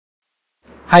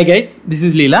Hi guys, this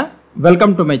is Leela.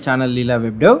 Welcome to my channel Leela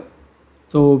webdev.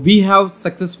 So we have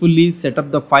successfully set up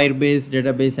the Firebase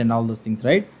database and all those things,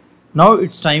 right? Now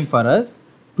it's time for us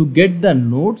to get the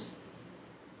nodes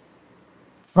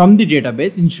from the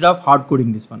database instead of hard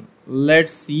coding this one.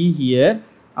 Let's see here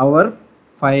our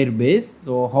Firebase.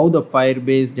 So how the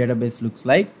Firebase database looks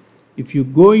like. If you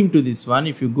go into this one,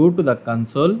 if you go to the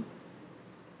console,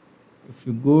 if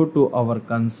you go to our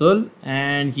console,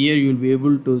 and here you will be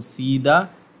able to see the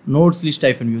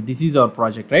NotesList-view. This is our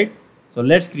project, right? So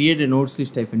let's create a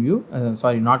NotesList-view.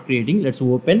 Sorry, not creating. Let's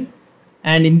open,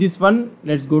 and in this one,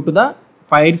 let's go to the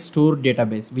firestore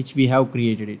database, which we have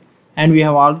created it, and we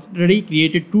have already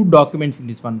created two documents in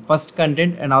this one: first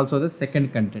content and also the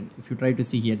second content. If you try to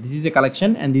see here, this is a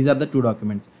collection, and these are the two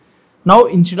documents. Now,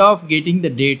 instead of getting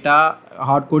the data,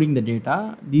 hard coding the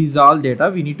data, these all data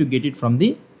we need to get it from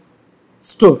the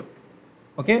store.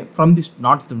 Okay, from this,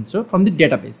 not from the store, from the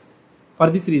database. For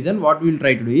this reason, what we will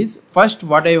try to do is, first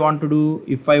what I want to do,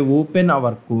 if I open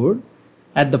our code,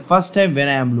 at the first time when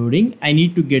I am loading, I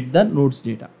need to get the nodes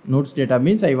data. Nodes data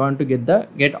means I want to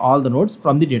get all the nodes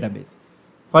from the database.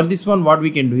 For this one, what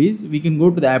we can do is, we can go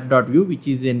to the app.vue, which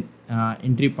is an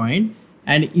entry point,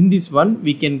 and in this one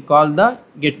we can call the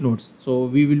get nodes. So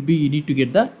we need to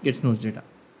get the get nodes data.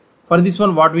 For this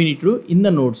one, what we need to do, in the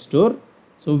node store,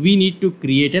 so we need to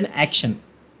create an action.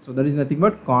 So that is nothing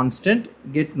but constant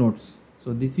get nodes.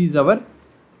 So this is our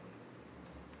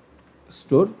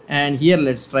store, and here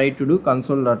let's try to do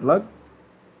console.log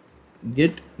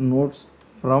get nodes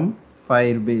from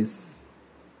Firebase.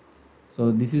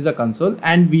 So this is the console,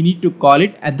 and we need to call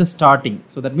it at the starting.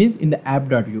 So that means in the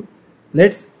app.vue,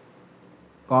 let's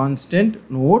constant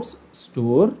nodes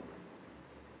store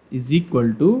is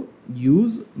equal to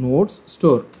use nodes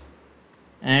store,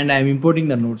 and I am importing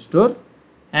the node store,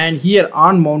 and here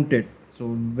on mounted. So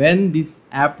when this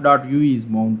app.vue is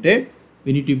mounted,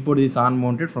 we need to import this on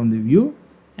mounted from the view,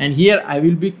 and here I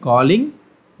will be calling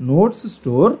nodes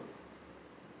store.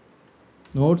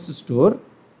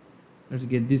 Let's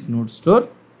get this nodes store,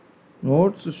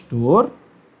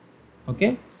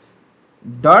 okay,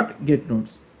 dot get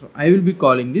nodes. So I will be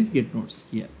calling this get nodes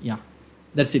here. Yeah,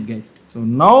 that's it guys. So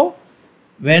now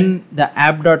when the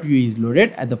app.vue is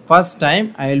loaded, at the first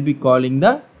time I will be calling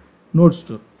the node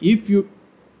store.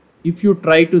 If you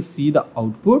try to see the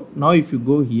output, now if you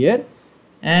go here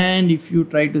and if you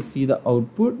try to see the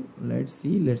output, let's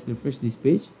see, let's refresh this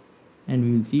page and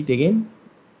we will see it again.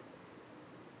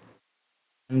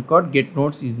 And called get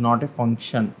nodes is not a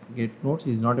function. Get nodes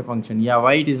is not a function. Yeah,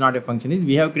 why it is not a function is,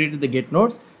 we have created the get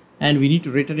nodes and we need to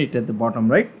return it at the bottom,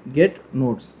 right? Get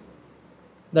nodes.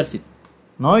 That's it.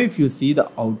 Now if you see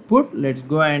the output, let's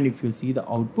go, and if you see the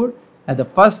output, at the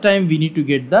first time we need to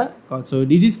get the, so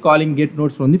it is calling get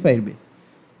nodes from the Firebase.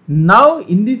 Now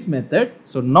in this method,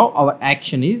 so now our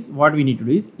action is, what we need to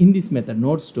do is, in this method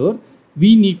node store,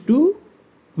 we need to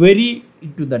query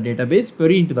into the database,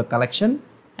 query into the collection,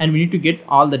 and we need to get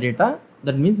all the data.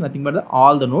 That means nothing but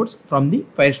all the nodes from the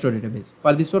firestore database.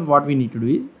 For this one, what we need to do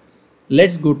is,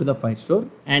 let's go to the firestore,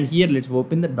 and here let's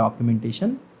open the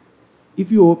documentation.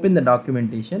 If you open the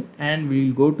documentation, and we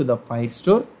will go to the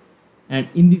firestore, and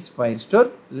in this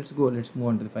firestore, let's move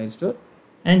on to the firestore,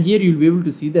 and here you will be able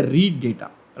to see the read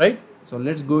data, right? So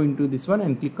let's go into this one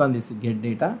and click on this get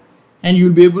data, and you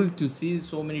will be able to see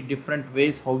so many different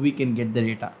ways how we can get the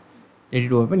data. Let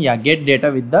it open. Yeah, get data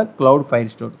with the cloud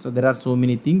firestore. So there are so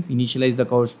many things. Initialize the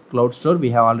cloud store,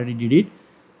 we have already did it,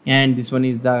 and this one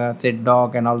is the set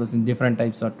doc and all those in different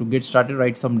types. To get started,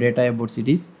 write some data about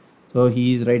cities. So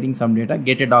he is writing some data.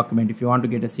 Get a document if you want to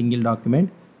get a single document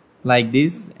like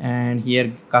this, and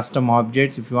here custom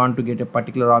objects. If you want to get a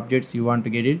particular objects, you want to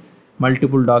get it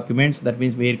multiple documents, that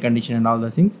means where condition and all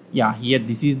the things. Yeah, here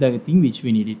this is the thing which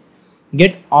we needed.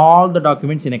 Get all the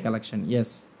documents in a collection.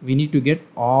 Yes, we need to get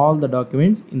all the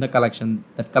documents in the collection.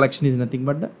 That collection is nothing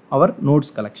but our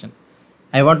nodes collection.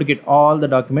 I want to get all the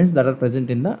documents that are present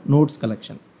in the nodes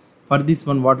collection. For this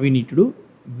one, what we need to do,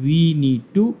 we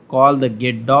need to call the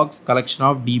get docs collection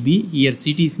of db. Here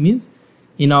cities means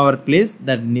in our place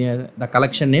that the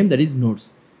collection name, that is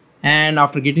nodes. And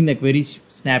after getting the query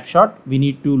snapshot, we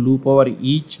need to loop over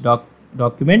each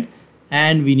document,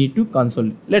 and we need to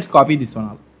console. Let's copy this one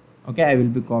all. Okay, I will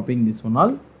be copying this one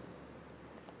all,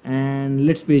 and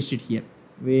let's paste it here.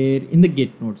 Where in the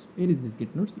get nodes, where is this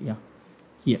get nodes? Yeah,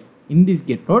 here in this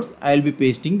get nodes I will be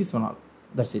pasting this one all.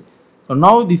 That's it. So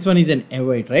now this one is an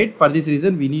await, right? For this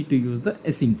reason we need to use the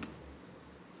async.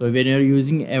 So when you are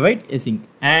using await, async,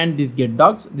 and this get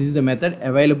docs, this is the method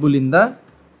available in the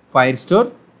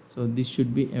firestore. So this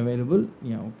should be available.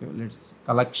 Yeah, okay, let's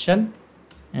collection,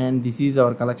 and this is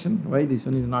our collection. Why this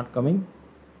one is not coming?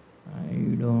 I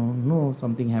don't know,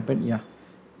 something happened. Yeah,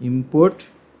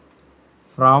 import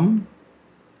from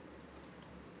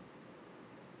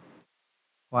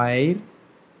Firebase,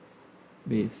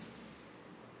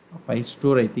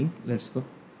 firestore, I think. Let's go.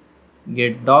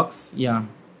 Get docs, yeah,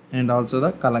 and also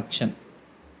the collection.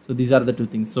 So these are the two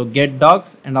things. So get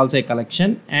docs and also a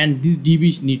collection, and this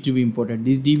DB need to be imported.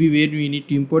 This DB, where we need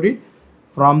to import it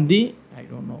from the, I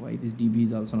don't know why this DB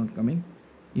is also not coming.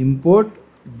 Import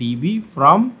DB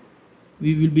from,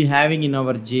 we will be having in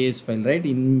our JS file, right?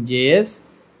 In JS,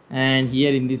 and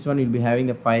here in this one we'll be having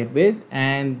the Firebase,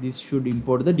 and this should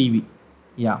import the DB.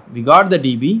 Yeah, we got the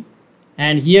DB,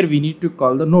 and here we need to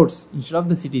call the nodes instead of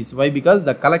the cities. Why? Because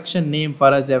the collection name for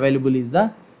us available is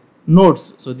the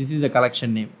nodes. So this is the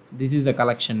collection name. This is the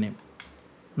collection name.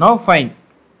 Now fine,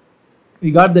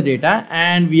 we got the data,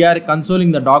 and we are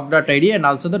consoling the doc.id and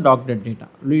also the doc.data.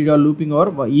 We are looping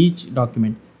over each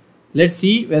document. Let's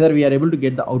see whether we are able to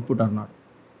get the output or not.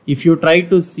 If you try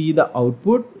to see the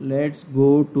output, let's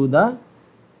go to the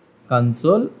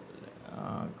console.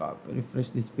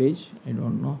 Refresh this page. I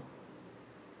don't know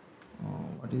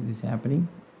what is this happening.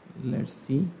 Let's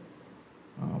see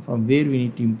from where we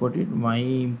need to import it. My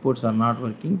imports are not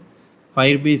working.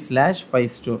 Firebase /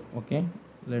 firestore. Okay,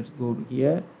 let's go to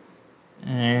here,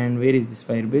 and where is this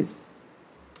Firebase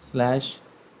 /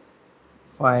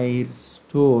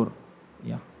 firestore?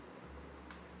 Yeah,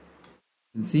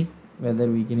 we'll see whether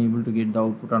we can able to get the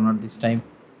output or not this time.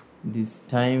 This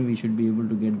time we should be able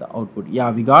to get the output.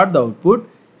 Yeah, we got the output,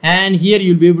 and here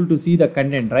you'll be able to see the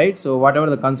content, right? So whatever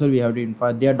the console we have written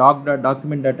for their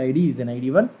document.id is an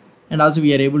ID1, and also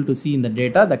we are able to see in the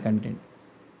data the content.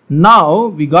 Now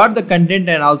we got the content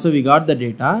and also we got the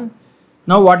data.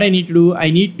 Now what I need to do,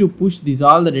 I need to push this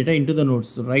all the data into the nodes.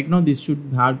 So right now this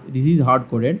is hard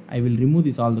coded. I will remove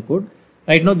this all the code.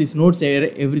 Right now this nodes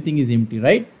everything is empty,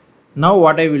 right? Now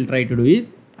what I will try to do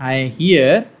is, I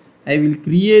will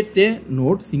create a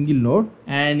node, single node,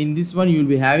 and in this one you will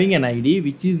be having an ID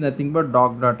which is nothing but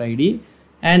doc.id,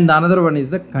 and the another one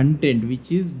is the content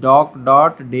which is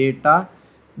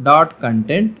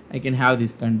doc.data.content. I can have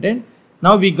this content.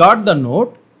 Now we got the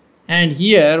node, and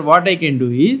here what I can do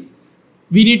is,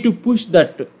 we need to push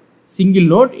that single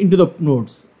node into the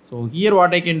nodes. So here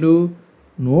what I can do,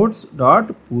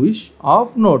 nodes.push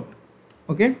of node.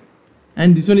 Okay,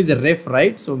 and this one is a ref,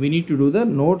 right? So we need to do the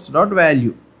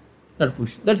nodes.value that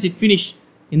push. That's it, finish.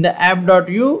 In the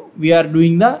app.u we are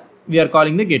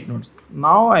calling the get nodes.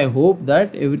 Now I hope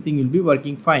that everything will be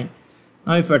working fine.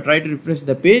 Now if I try to refresh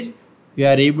the page, we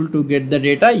are able to get the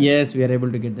data. Yes, we are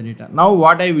able to get the data. Now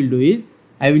what I will do is,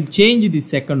 I will change the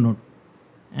second node,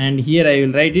 and here I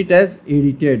will write it as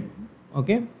edited.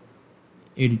 Okay,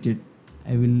 edited.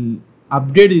 I will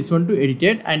update this one to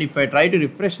edited, and if I try to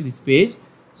refresh this page,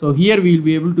 so here we will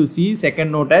be able to see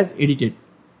second node as edited.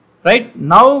 Right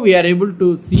now we are able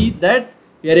to see that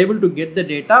we are able to get the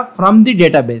data from the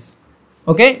database.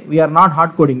 Okay, we are not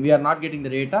hard coding, we are not getting the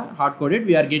data hard coded,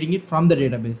 we are getting it from the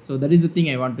database. So that is the thing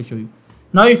I want to show you.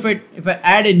 Now if I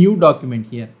add a new document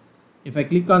here, if I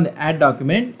click on the add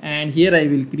document, and here I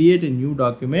will create a new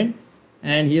document,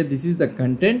 and here this is the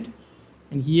content,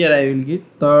 and here I will get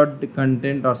third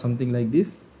content or something like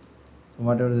this. So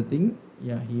whatever the thing,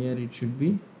 yeah, here it should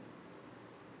be,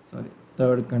 sorry,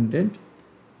 third content,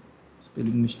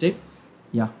 spelling mistake.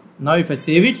 Yeah, now if I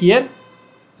save it here,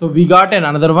 so we got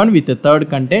another one with the third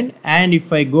content, and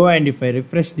if I go and if I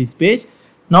refresh this page,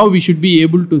 now we should be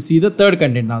able to see the third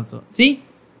content also. See,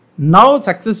 now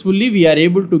successfully we are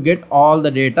able to get all the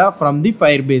data from the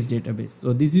Firebase database.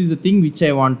 So this is the thing which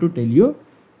I want to tell you.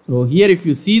 So here if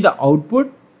you see the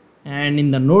output, and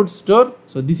in the node store,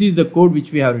 so this is the code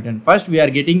which we have written. First we are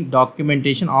getting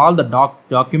documentation, all the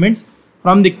documents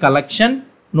from the collection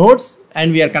nodes,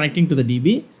 and we are connecting to the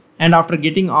DB, and after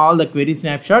getting all the query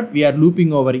snapshot, we are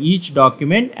looping over each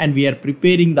document, and we are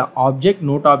preparing the object,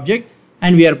 note object,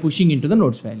 and we are pushing into the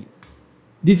nodes value.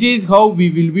 This is how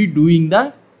we will be doing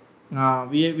the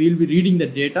we will be reading the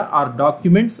data or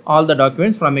documents, all the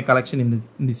documents from a collection in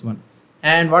this one.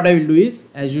 And what I will do is,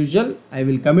 as usual, I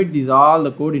will commit this all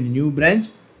the code in a new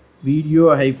branch,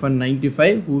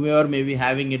 video-95. Whoever may be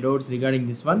having a doubts regarding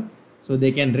this one, so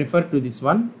they can refer to this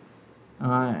one.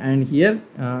 And here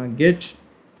get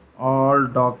all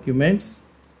documents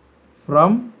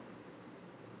from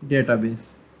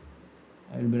database.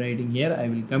 I will be writing here. I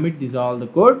will commit this all the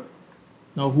code.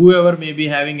 Now whoever may be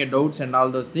having a doubts and all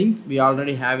those things, we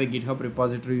already have a GitHub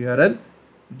repository URL,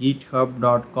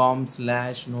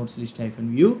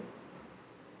 github.com/noteslist-vue.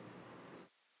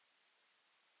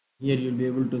 Here you'll be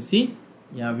able to see,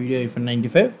 yeah,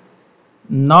 video-95.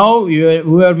 Now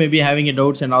whoever may be having a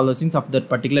doubts and all those things of that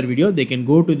particular video, they can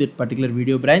go to that particular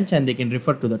video branch and they can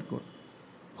refer to that code.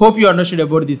 Hope you understood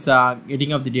about this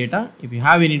getting of the data. If you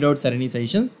have any doubts or any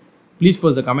suggestions, please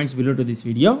post the comments below to this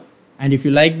video. And if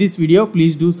you like this video,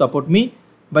 please do support me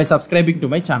by subscribing to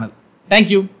my channel. Thank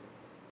you.